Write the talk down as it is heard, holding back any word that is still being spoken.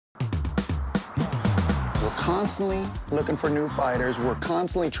constantly looking for new fighters. We're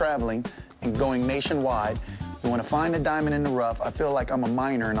constantly traveling and going nationwide. You want to find a diamond in the rough. I feel like I'm a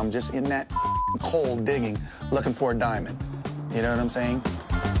miner and I'm just in that coal digging, looking for a diamond. You know what I'm saying?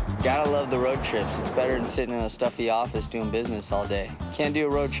 Gotta love the road trips. It's better than sitting in a stuffy office doing business all day. Can't do a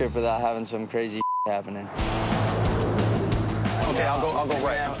road trip without having some crazy happening. Okay, I'll go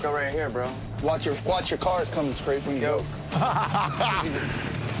right. Yeah, go right here, bro. Watch your cars coming straight when you go. How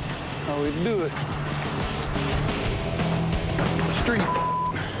we do it? Street.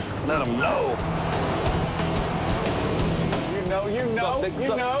 Let them know. You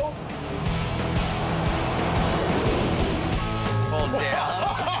know. Hold down.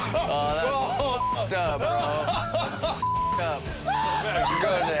 Oh, that's up, bro. That's up. You're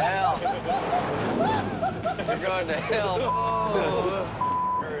going to hell. You're going to hell.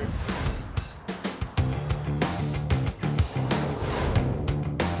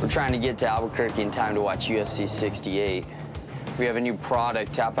 We're trying to get to Albuquerque in time to watch UFC 68. We have a new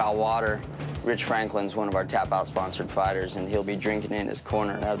product, TapouT water. Rich Franklin's one of our TapouT sponsored fighters, and he'll be drinking it in his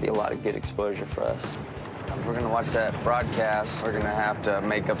corner. That'll be a lot of good exposure for us. If we're gonna watch that broadcast, we're gonna have to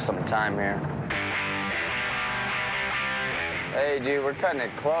make up some time here. Hey, dude, we're cutting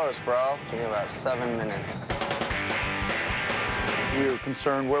it close, bro. We got about 7 minutes. We were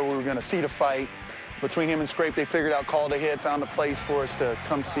concerned where we were going to see the fight. Between him and Scrape, they figured out, called ahead, found a place for us to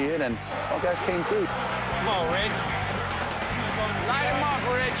come see it, and all guys came through. Come on, Rich. Light him up,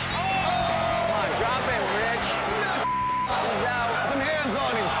 Rich. Come on, drop him, Rich. He's out. Put them hands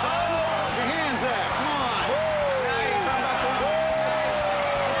on him, son. Where's your hands at? Come on. Nice. Come back around.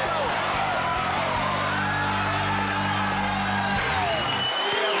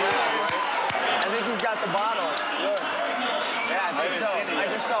 I think he's got the bottle. Yeah, I think so. I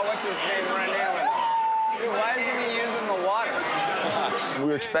just saw what's his name run in with him. Dude, why isn't he using the water? We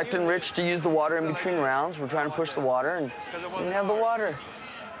were expecting Rich to use the water in between rounds. We're trying to push the water, and he didn't have the water.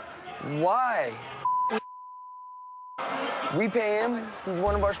 Why? We pay him. He's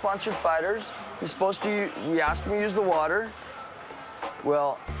one of our sponsored fighters. He's supposed to, we asked him to use the water.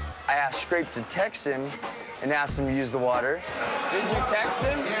 Well, I asked Scrape to text him and asked him to use the water. Did you text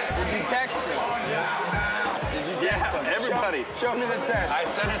him? Did you text him? Did you text him? Everybody. Show me the text. I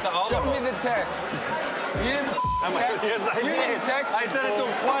sent it to all of them. Show me the text. You didn't text him. Yes, I You did. didn't text him. I sent it to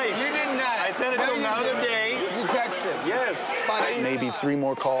him twice. You did not. I sent it to him the other day. Did you text him? Yes. Maybe 3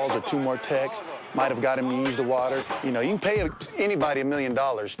 more calls or 2 more texts might have got him to use the water. You know, you can pay anybody $1 million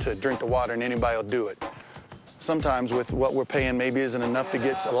to drink the water and anybody will do it. Sometimes with what we're paying maybe isn't enough to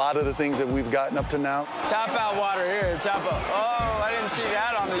get a lot of the things that we've gotten up to now. TapouT water here, TapouT. Oh, I didn't see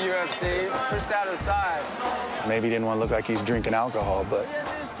that on the UFC. Push that aside. Maybe he didn't want to look like he's drinking alcohol, but,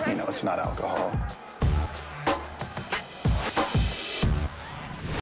 you know, it's not alcohol.